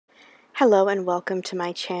Hello and welcome to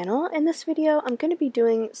my channel. In this video I'm going to be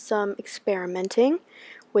doing some experimenting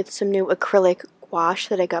with some new acrylic gouache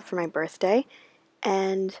that I got for my birthday,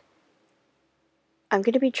 and I'm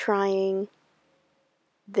going to be trying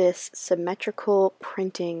this symmetrical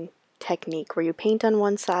printing technique where you paint on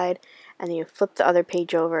one side and then you flip the other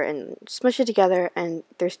page over and smush it together, and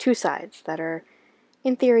there's two sides that are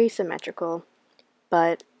in theory symmetrical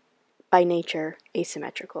but by nature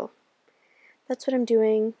asymmetrical. That's what I'm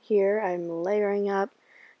doing here. I'm layering up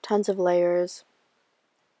tons of layers,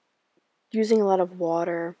 using a lot of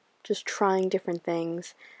water, just trying different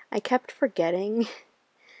things. I kept forgetting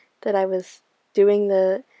that I was doing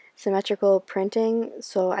the symmetrical printing,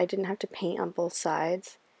 so I didn't have to paint on both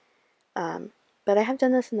sides. But I have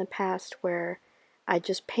done this in the past where I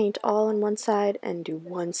just paint all on one side and do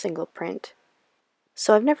one single print.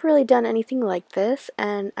 So I've never really done anything like this,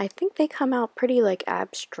 and I think they come out pretty like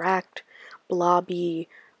abstract, blobby,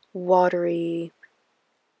 watery,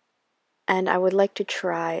 and I would like to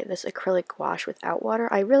try this acrylic gouache without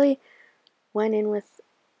water. I really went in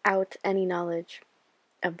without any knowledge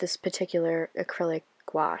of this particular acrylic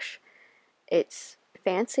gouache. It's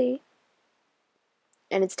fancy,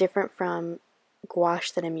 and it's different from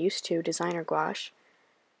gouache that I'm used to, designer gouache.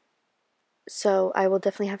 So I will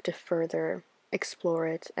definitely have to further explore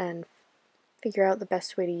it and figure out the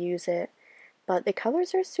best way to use it. But the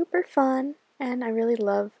colors are super fun, and I really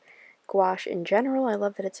love gouache in general. I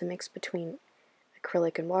love that it's a mix between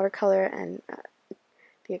acrylic and watercolor, and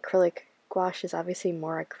the acrylic gouache is obviously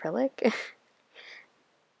more acrylic.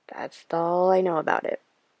 That's all I know about it.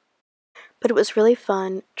 But it was really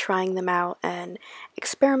fun trying them out and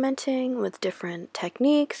experimenting with different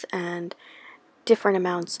techniques and different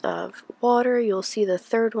amounts of water. You'll see the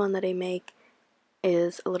third one that I make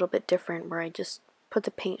is a little bit different, where I just put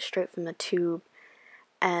the paint straight from the tube,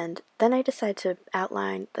 and then I decided to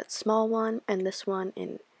outline that small one and this one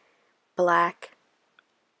in black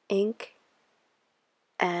ink,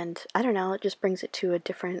 and I don't know, it just brings it to a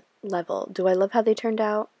different level. Do I love how they turned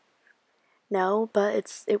out? No,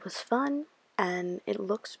 but it was fun, and it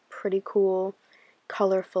looks pretty cool,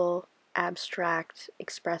 colorful, abstract,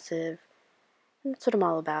 expressive, and that's what I'm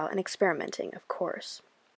all about, and experimenting, of course.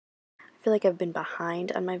 I feel like I've been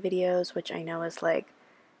behind on my videos, which I know is like,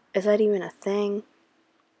 is that even a thing?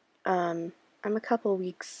 I'm a couple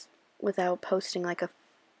weeks without posting like a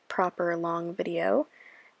proper long video,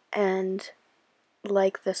 and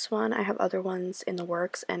like this one, I have other ones in the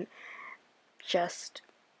works, and just,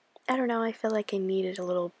 I don't know, I feel like I needed a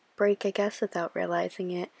little break, I guess, without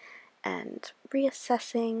realizing it, and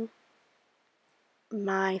reassessing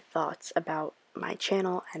my thoughts about my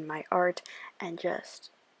channel and my art, and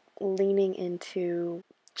just leaning into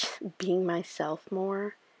being myself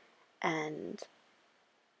more and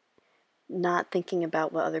not thinking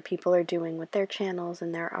about what other people are doing with their channels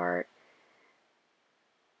and their art,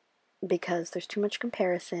 because there's too much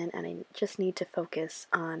comparison, and I just need to focus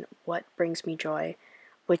on what brings me joy,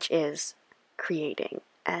 which is creating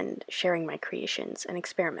and sharing my creations and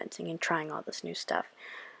experimenting and trying all this new stuff.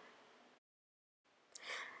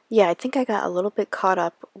 Yeah, I think I got a little bit caught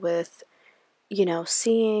up with,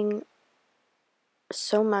 seeing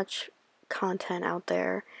so much content out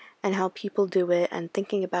there and how people do it, and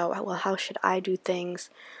thinking about, well, how should I do things,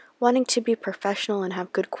 wanting to be professional and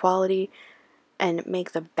have good quality and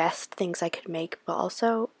make the best things I could make, but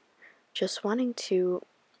also just wanting to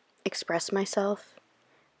express myself.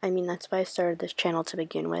 I mean, that's why I started this channel to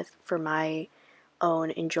begin with, for my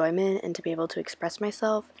own enjoyment and to be able to express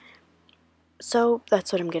myself. So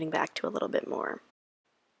that's what I'm getting back to a little bit more.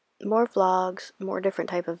 More vlogs, more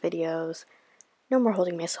different type of videos, no more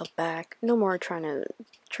holding myself back, no more trying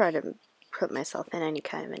to put myself in any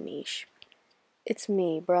kind of a niche. It's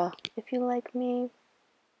me, bruh. If you like me,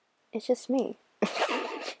 it's just me.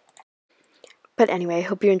 But anyway, I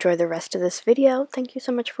hope you enjoy the rest of this video. Thank you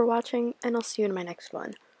so much for watching, and I'll see you in my next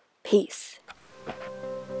one. Peace.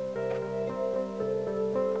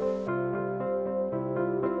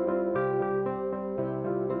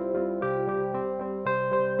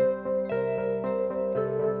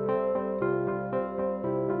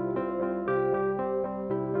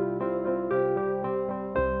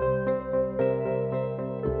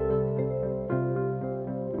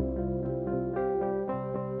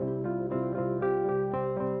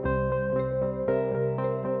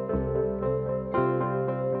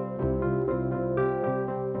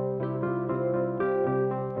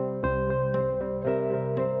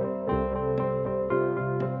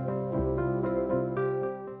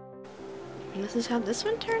 And this is how this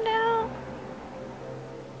one turned out.